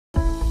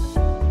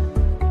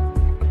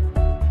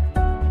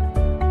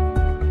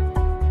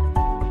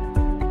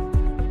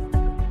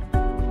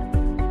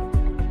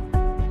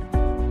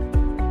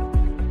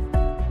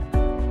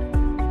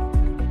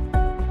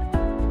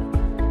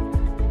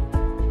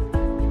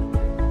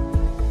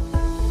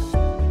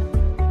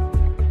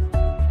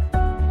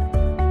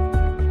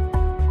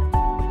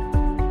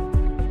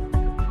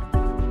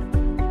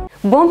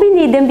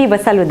Bem-vindo em Biba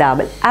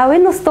Saludabel. Hoje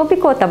nos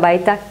tópico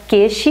tabaita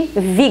queijo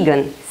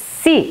vegan.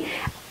 Sim,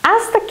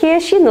 esta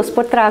queijo nos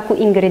porta com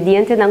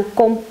ingredientes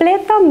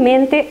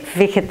completamente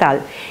vegetal.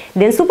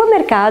 No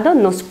supermercado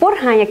nos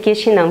porta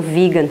queijo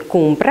vegan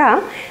comprar,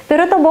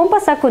 pero tá bom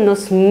passar com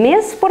nos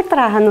mes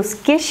porta nos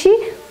queijo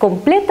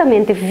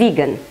completamente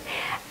vegan.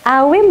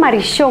 Hoje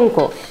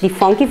marichonco de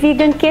Funky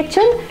Vegan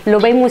Kitchen lo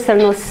vai mostrar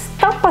nos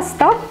step a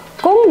step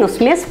com nos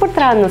mes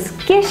porta nos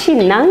queijo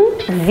não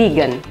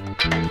vegan.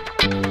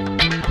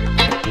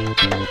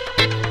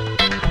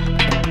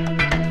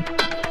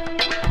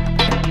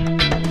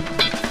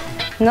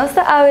 Nós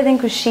estamos na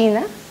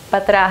cozinha para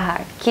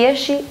trabalhar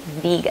queijo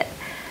vegan.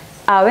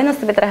 Hoje nós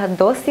vamos trabalhar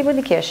dois tipos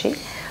de queijo,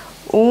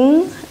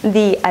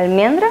 de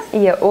almendra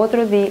e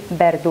outro de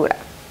verdura.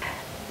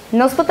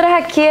 Nós podemos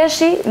trabalhar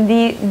queijo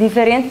de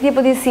diferentes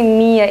tipos de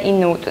semilla e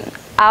glúten.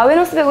 Hoje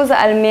nós vamos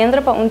usar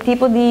almendra para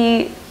tipo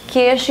de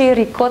queijo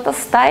ricotta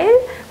style,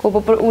 que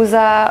podemos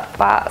usar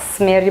para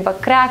smear riba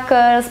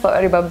crackers, para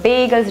riba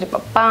bagels,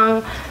 riba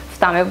pão.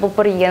 Também vou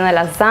pôr na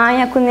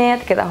lasanha com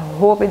ele, que dá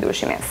roupa e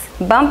doce mesmo.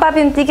 Vamos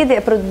para um tipo de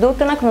produto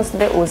que nós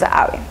devemos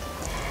usar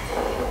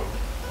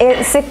hoje.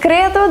 O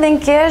segredo do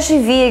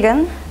queijo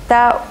vegan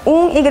está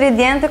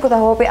ingrediente que dá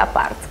roupa à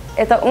parte.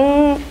 É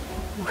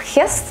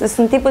gesto,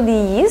 é tipo de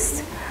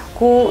yeast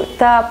que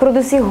está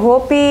produzindo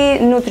roupa e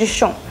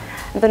nutrição.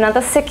 Então,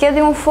 nós se quer de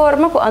uma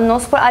forma que a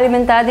nós para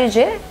alimentar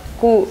de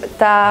que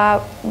está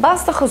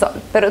bastante razão,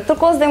 mas tudo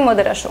coisa em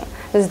moderação.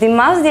 Então,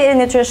 demais de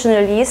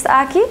nutritional yeast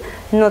aqui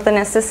não é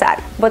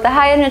necessário. Botar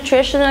aí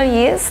nutritional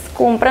yeast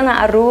compra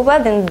na Aruba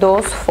de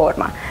duas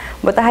formas.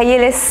 Botar aí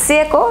ele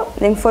seco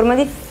em forma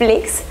de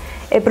flakes.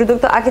 O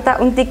produto aqui está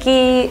um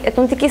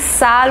tique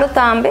salo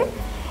também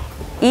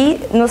e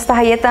nós está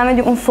aí também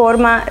de uma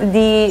forma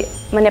de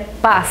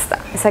pasta.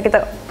 Essa aqui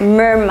está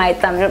mermaid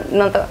também,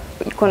 não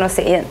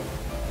conhece ainda.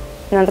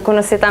 Não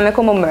conhece também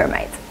como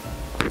mermaid.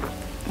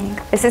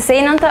 Esse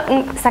sei não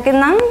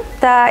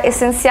tá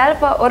essencial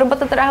para hora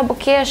botar trabalhar o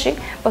queijo,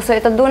 porque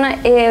está dando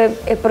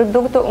o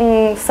produto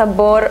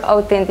sabor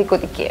autêntico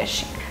de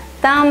queijo.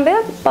 Também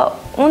para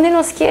onde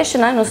nós queijo,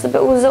 nós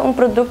usamos um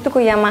produto que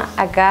se chama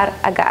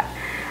agar-agar.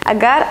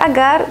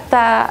 Agar-agar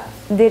está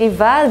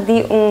derivado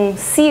de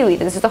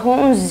seaweed,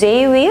 então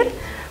seaweed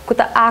que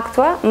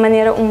actua de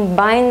maneira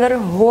binder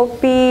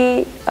roupa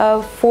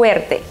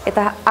forte.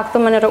 Está actua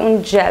de maneira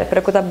gel,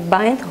 para que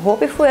bind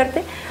roupa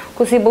forte.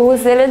 Se você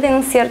usa ele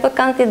em certa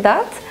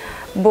quantidade,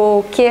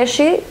 o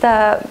queijo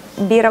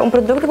vira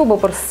produto que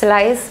você pode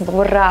slice,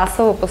 pode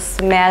raça, pode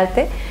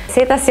smelte,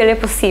 se é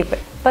possível.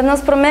 Para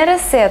nossa primeira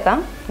receita,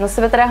 nós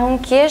vamos trazer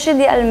queijo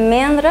de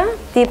almendra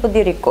tipo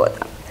de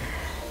ricotta.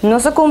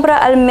 Nós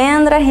compramos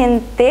almendra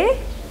gente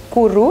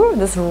cru,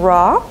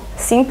 raw,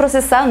 sem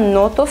processar,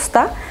 não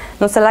tostar.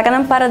 Nós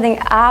colocamos para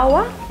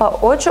água para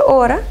 8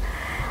 horas.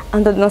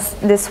 Então,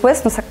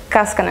 depois, nós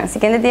cascamos. No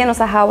seguinte dia, nós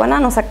cascamos,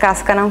 nós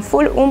cascamos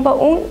full,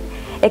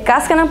 E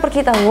cascamos porque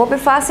está muito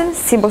fácil.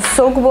 Se você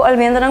soca a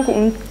almendra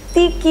com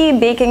tique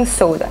baking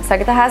soda. Se você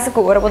está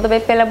com hora, você vai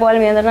pelar a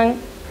almendra no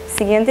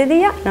seguinte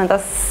dia, não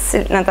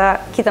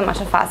está mais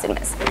fácil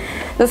mesmo.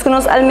 Então, quando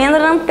nós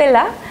almendra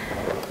pela,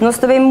 nós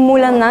também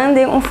molhamos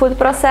em food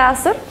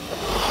processor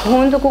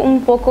junto com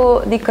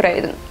pouco de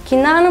credo. Que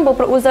não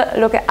vou usar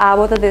o que a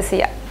bota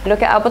deseja. O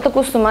que a bota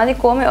costuma de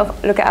comer,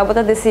 o que a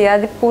bota deseja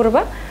de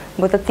curva,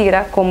 bota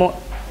tira como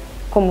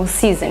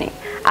seasoning.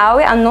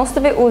 Agora, nós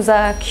também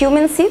usamos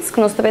cumin seeds,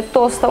 que nós também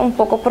tosta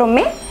pouco para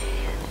mim.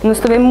 Nós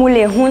também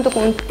molhamos junto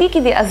com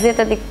tique de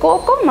azeite de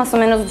coco, mais ou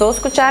menos 2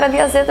 cucharadas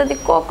de azeite de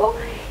coco,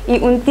 e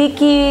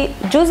tique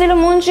juicy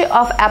lemon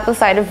of apple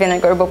cider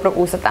vinegar para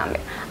usar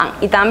também.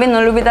 E também não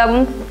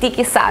olvidamos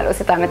tique sal,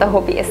 que também é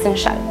hobby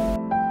essencial.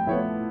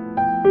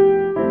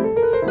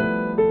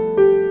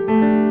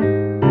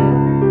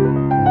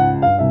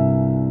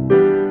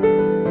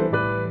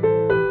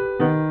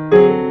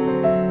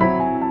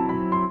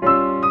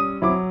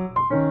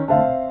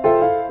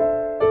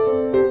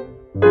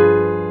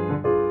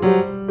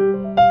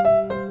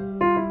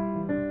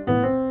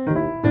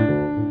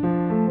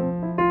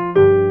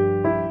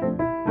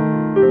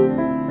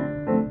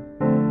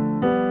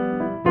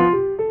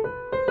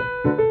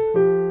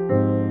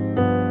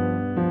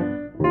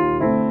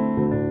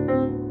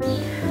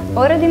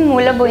 Hora de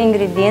molhar o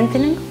ingrediente,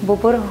 vou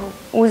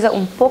usar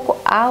pouco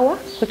água,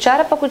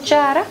 cuchara para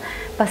cuchara,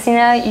 para assim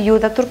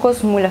ajudar a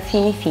turcos molhar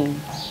fino.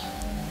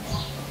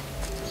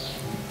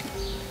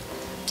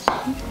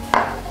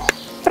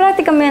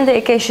 Praticamente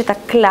o queijo está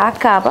claro,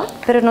 acaba,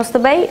 mas nós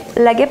também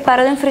levamos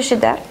para o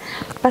frigideira,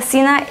 para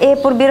assim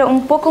por vir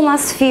pouco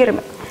mais firme.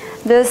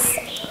 Então,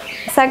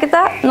 sabe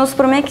que nós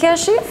primeiro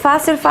queijo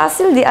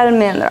fácil de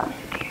almendra.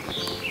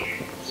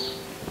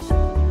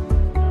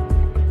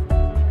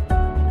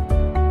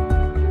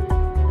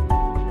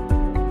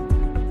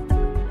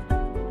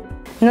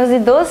 Nos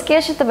dois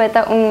queijos também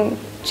está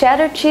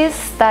cheddar cheese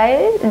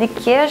style de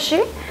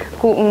queijo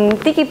com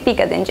tique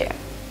pica dentro.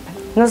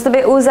 Nós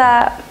também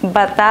usamos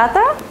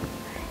batata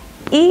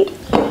e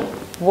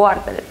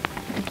wordle.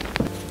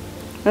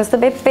 Nós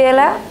também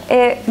pela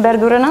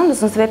verdura não, nós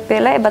também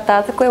pela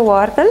batata com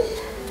wortel,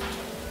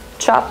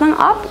 chop não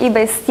up e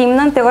vai steam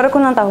não até hora com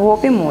não tá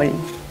roupa e molho.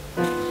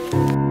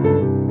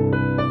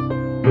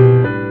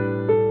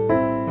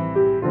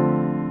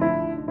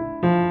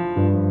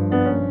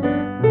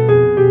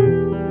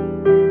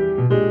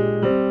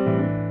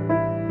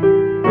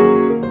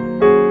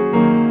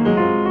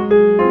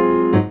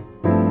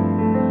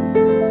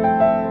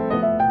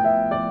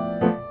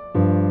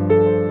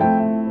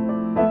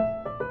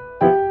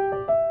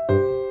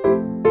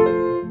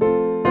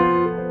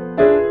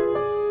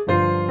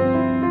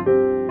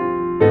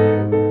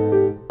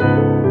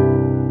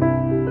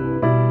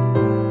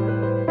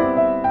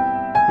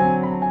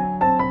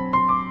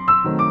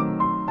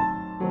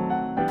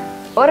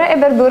 Ora a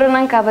verdura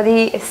não acaba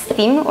de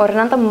steam, ora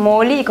não está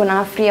mole e quando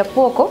ela fria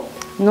pouco,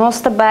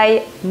 nós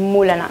também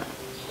mula.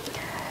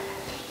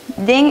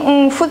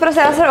 Tem food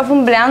processor ou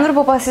blender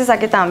para fazer isso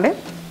aqui também.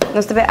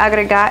 Nós também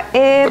agregar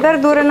a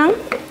verdura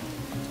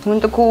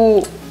junto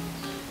com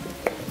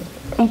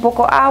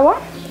pouco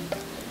água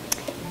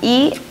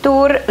e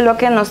tudo o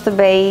que nós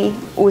também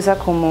usa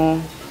como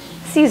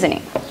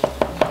seasoning.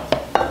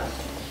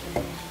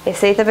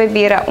 Esse aí também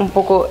vira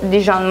pouco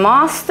Dijon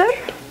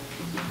mustard.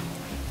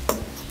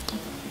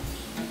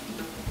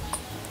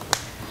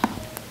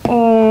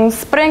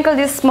 Sprinkle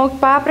de smoked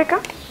paprika,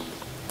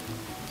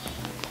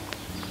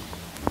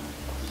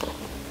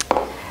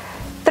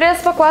 3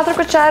 para 4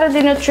 cucharadas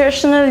de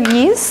nutritional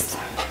yeast,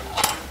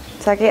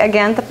 isso aqui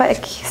aguenta para o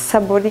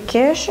sabor de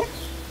queijo,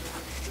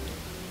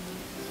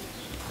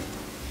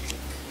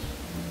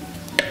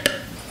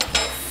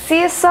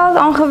 sea salt,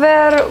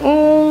 ongeveer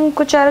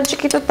cuchara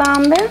chiquito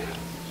também,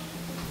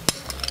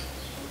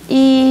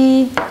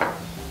 e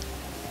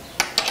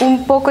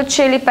pouco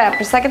chili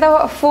pepper. Isso aqui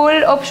está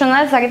full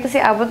opcional, isso aqui está se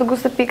a você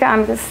gosta de picar, a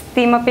mim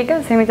estima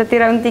pica, se me está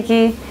tirando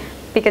tiki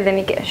pica de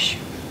mi queijo.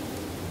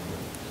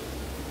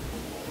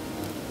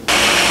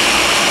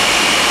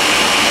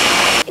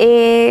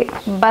 E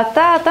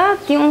batata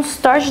tem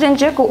starch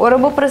dentro que ora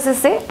vou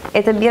processar,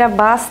 e também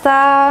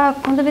basta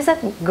quando você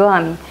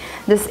gummy.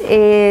 Dus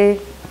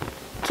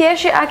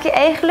queijo aqui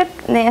eigenlijk,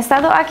 no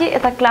estado aqui,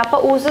 esta clapa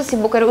usa se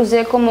você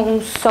usar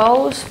como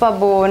sauce para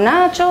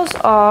nachos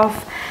ou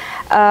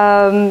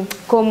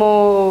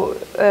como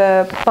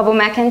para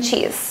mac and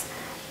cheese.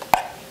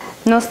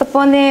 Nós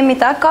ponemos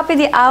metade copa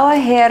de água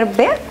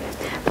herbe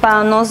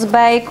para nós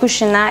vai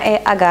cozinhar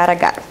e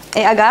agar-agar.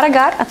 E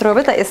agar-agar a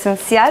troca é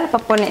essencial para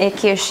pôr o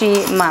queijo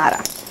mara.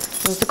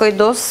 Nós temos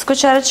 2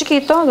 cucharadas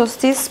chiquitas, 2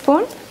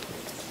 teaspoons.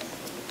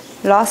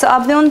 Lasse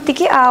abrir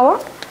tiki água.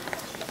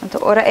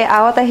 Então, agora a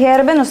água está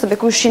herbe, nós vamos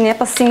cozinhar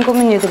para 5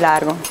 minutos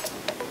largo.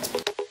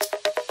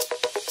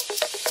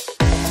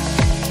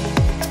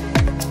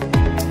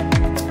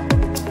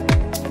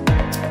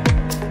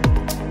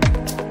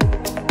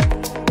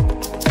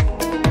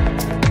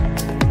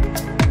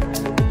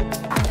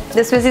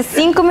 Depois de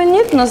 5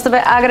 minutos, nós vamos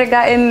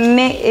agregar a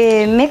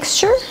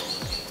mixture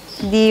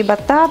de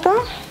batata.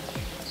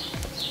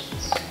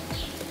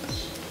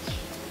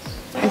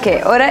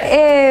 Ok, agora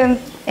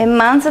a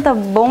massa está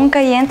bom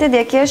caliente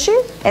de queijo,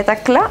 está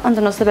claro,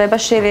 então nós vamos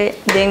baixar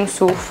em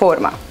sua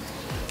forma.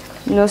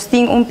 Nós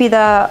temos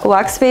pedaço de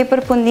wax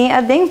paper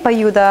para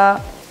ajudar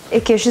a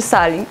queijo a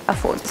sair a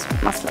fora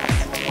mais leve.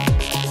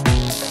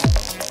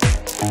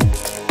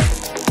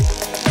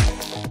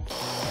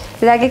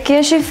 Laga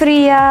queijo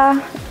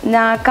fria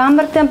na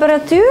câmara de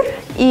temperatura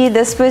e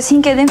depois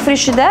hinca em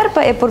frigideira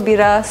para por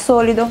virar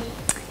sólido.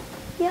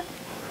 Yeah.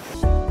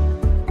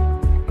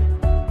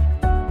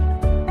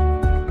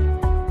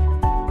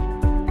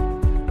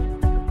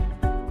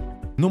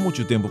 Não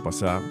muito tempo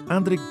passado,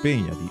 André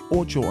Penha, de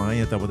 8 anos,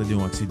 estava de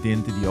um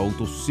acidente de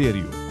auto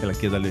sério. Ela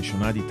queda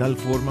lesionada de tal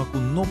forma que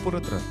não pode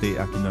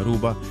tratar aqui na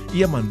Aruba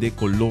e a mandei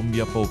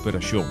Colômbia para a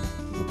operação.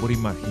 Por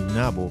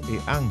imaginavo e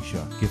ânsia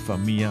que a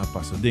família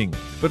passa dentro.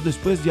 Mas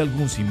depois de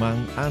alguns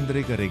semanas, André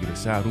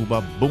regressa a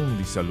Aruba bom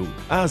de saúde.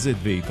 A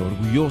ZV está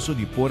orgulhoso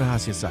de pôr a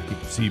ser aqui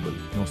possível.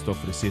 Nos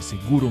oferecer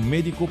seguro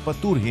médico para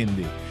toda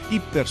gente e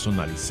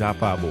personalizar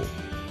para a avó.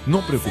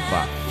 Não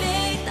preocupar.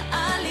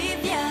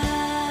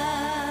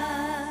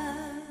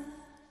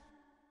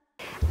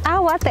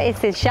 Água é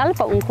essencial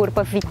para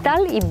corpo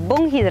vital e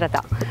bom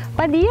hidratado.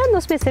 Para dia,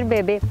 nós precisamos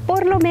beber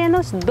por lo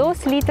menos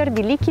 2 litros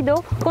de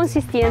líquido,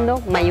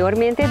 consistindo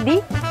maiormente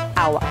de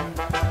água.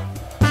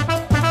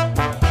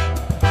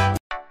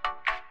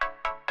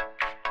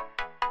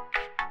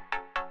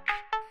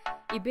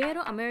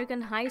 Ibero-American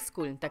High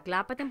School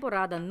taklapa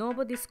temporada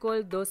novo de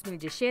escola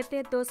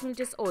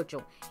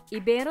 2017-2018.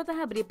 Ibero ta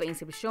abrir para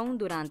inscrição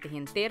durante a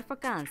inteira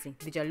vacância,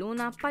 de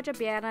luna para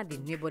jabiera de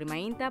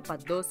 9h30 para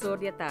 2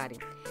 horas da tarde.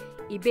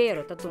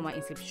 Ibero ta toma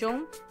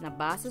inscrição na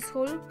base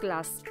school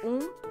classe 1,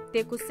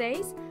 teco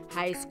 6,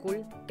 high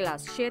school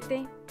classe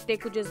 7,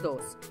 teco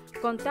 12.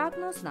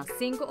 Contact-nos na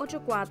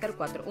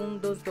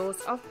 584-4122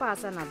 ou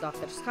passa na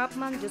Dr.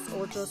 Schapman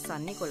 18 San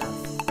Nicolás.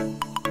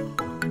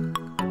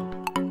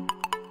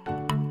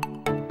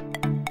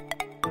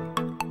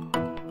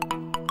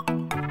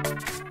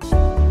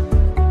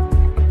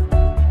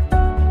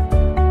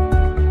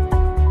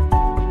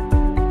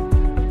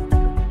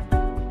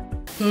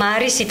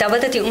 Mari, se estava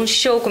um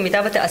show, como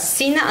estava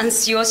assim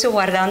ansioso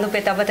guardando para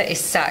estava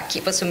essa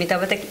aqui, porque me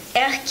estava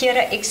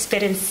querer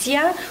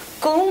experienciar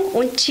com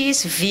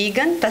cheese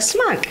vegan da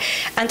smaak.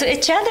 Então,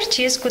 o cheddar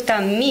cheese que tá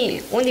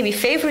de meu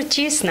favorite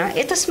cheese, né?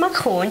 É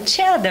smaak gewoon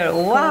cheddar.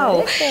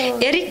 Wow!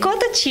 E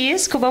ricotta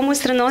cheese que vamos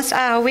mostrar nós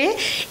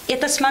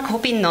é smaak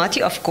hoppy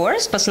nutty, of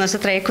course, porque nós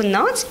traemos com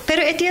nuts,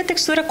 pero é a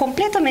textura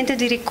completamente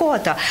de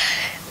ricotta.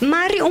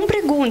 Mari, uma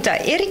pergunta,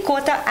 a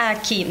ricotta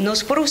aqui,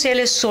 nós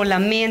produzimos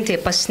solamente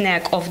para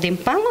snack ou de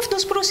pão, ou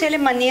nós produzimos de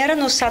maneira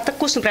nós estamos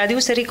acostumados a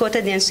usar ricotta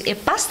dentro de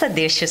pasta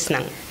dishes, não?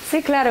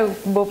 Sim, claro,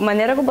 a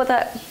maneira que você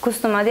está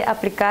acostumado a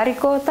aplicar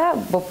ricotta,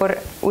 você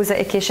usa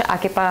a queixa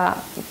aqui para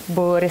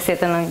a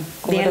receita.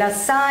 De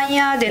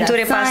lasanha, dentro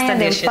de pasta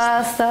dishes. De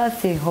pasta,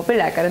 sim, roupa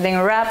legal. Tem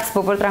wraps,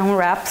 você traz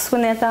wraps com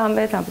ele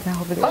também,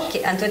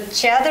 Ok, então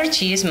cheddar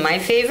cheese, my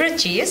favorite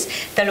cheese,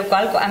 tal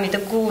qual a mim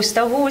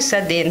gusta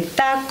usar de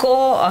taco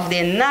ou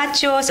de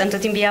nachos, então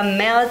tem a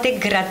melt,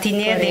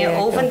 gratiné de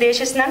oven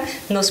dishes, não?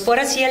 Nós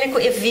podemos fazer com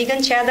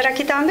vegan cheddar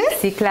aqui também?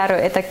 Sim, claro,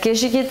 esta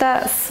queixa aqui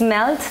está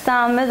smelt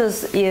também,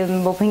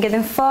 vou pôr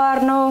em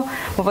forno,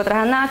 vou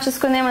trazer nachos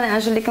com ele, a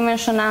Angelica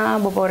mencionou,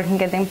 vou pôr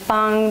em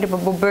pão,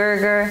 depois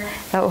burger,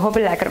 roupa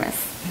legal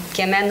mesmo.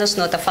 Que menos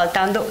não está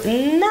faltando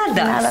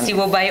nada se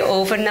você vai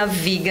over na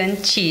vegan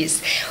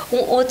cheese.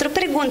 Outra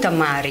pergunta,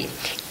 Mari.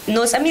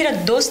 Nós mira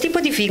dois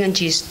tipos de vegan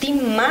cheese. Tem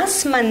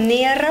mais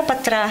maneira para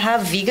trazer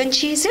vegan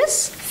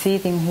cheeses? Sim,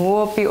 tem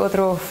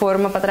outra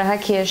forma para trazer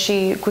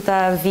queijo que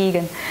está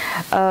vegan.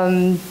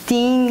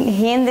 Tem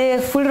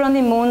gente full around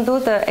the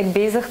mundo que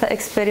bezig está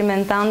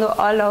experimentando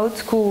all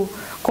out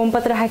com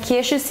para trazer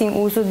queijo sem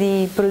uso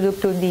de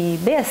produto de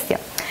bestia.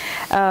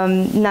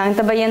 Não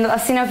está vendo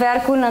assim na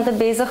verco, não está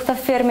bezig está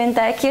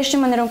fermentar queijo de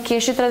maneira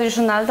queijo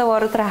tradicional da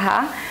hora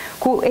trazer,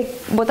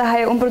 que botar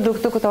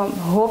produto que está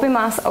roupa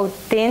mais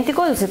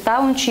autêntico, você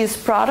está cheese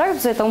product,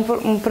 você está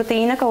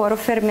proteína que agora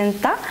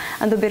fermentar,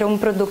 então vira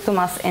produto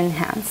mais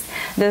enhanced.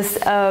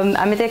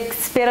 Então, a minha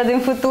espera de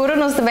futuro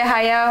nós também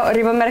vai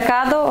riba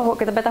mercado,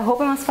 que também está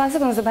roupa mais fácil,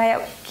 nós vai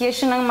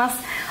queijo mais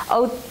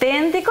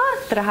autêntico,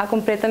 trazer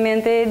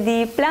completamente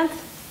de planta.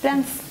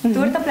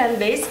 Torta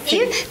plant-based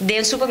e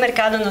dentro do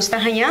supermercado nós está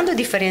ganhando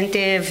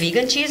diferentes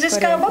vegan cheeses,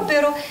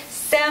 pero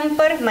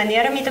sempre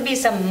maneira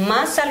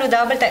mais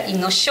saudável tá e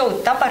no show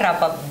tá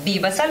para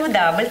Biba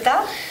Saludabel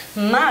tá,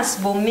 mas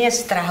vou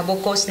mestra vou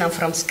cozinhar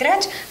from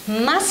scratch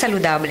mais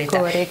saudável tá.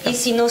 E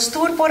se nós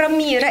tur por a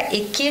mira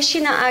e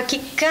queijo aqui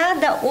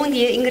cada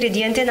de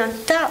ingrediente não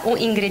tá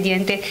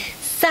ingrediente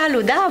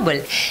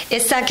saudável.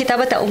 Essa aqui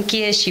estava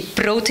queijo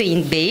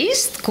protein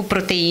based, com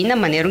proteína,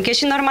 maneira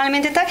queijo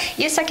normalmente está,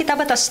 e essa aqui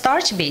estava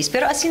starch based,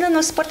 pero assim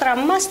nós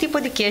portamos mais tipo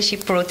de queijo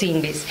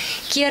protein based.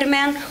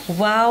 Kierman,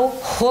 wow,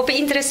 roupa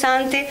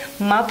interessante,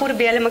 mas por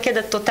bela, mas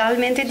queda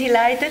totalmente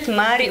delighted,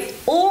 Mari,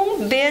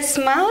 vez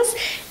mais,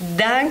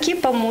 danke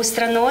para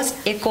mostrar-nos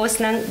e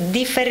coisas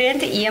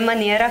diferente e a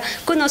maneira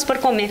que nós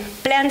podemos comer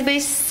plant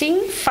based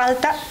sem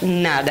falta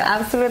nada.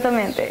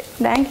 Absolutamente.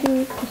 Thank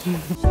you.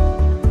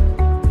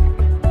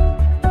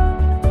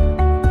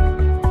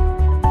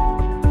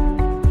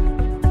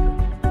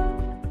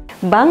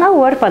 Vamos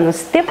agora para o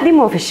step de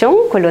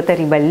moção com o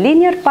Riba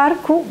Linear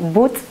Park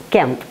Boot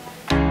Camp.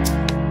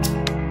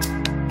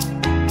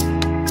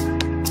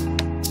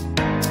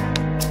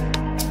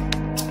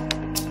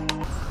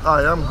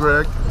 Hi, I'm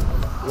Greg,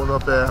 one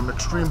of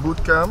Extreme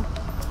Boot Camp.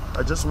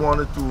 I just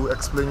wanted to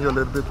explain you a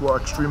little bit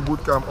what Extreme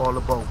Boot Camp all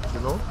about,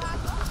 you know.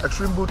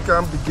 Extreme Boot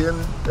Camp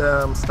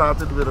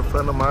started with a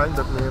friend of mine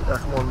that named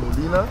Egmont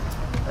Molina.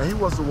 And he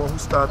was the one who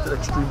started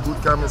Extreme Boot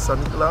Camp in San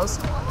Nicolas.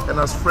 And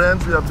as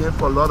friends, we have been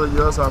for a lot of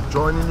years. I'm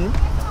joining him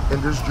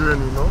in this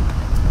journey, you know.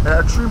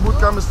 And Extreme Boot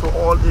Camp is for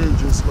all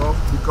ages, you know,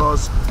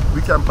 because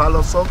we can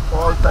balance out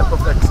all type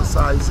of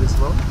exercises, you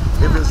know.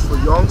 If it's for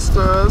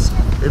youngsters,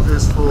 if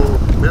it's for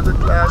middle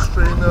class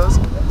trainers,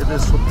 if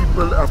it's for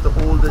people at the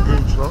older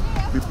age, you know.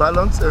 We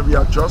balance and we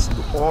adjust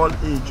to all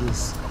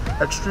ages.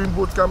 Extreme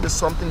Boot Camp is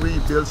something where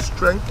you build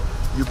strength,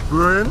 you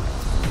burn,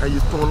 and you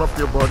tone up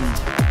your body.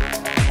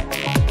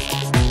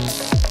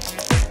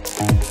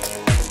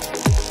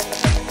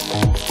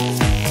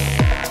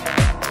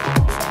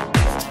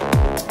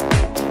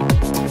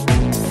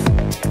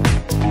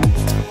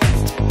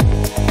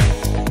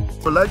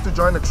 If you'd like to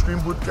join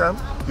Extreme Boot Camp,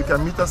 you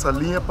can meet us at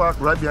Linear Park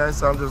right behind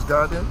Sanders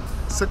Garden.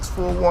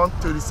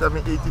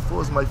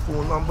 641-3784 is my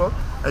phone number,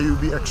 and you'll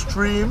be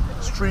extreme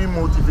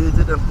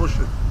motivated and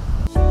pushing.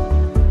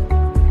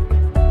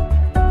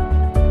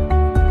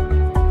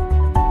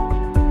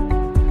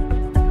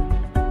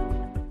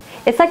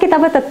 Essa aqui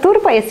estava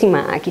turpa essa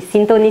semana, aqui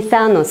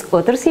sintonizamos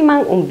outra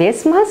semana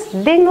vez mais,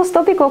 de nosso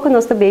tópico que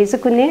nós estamos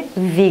com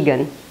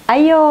vegan.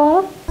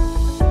 Ayo!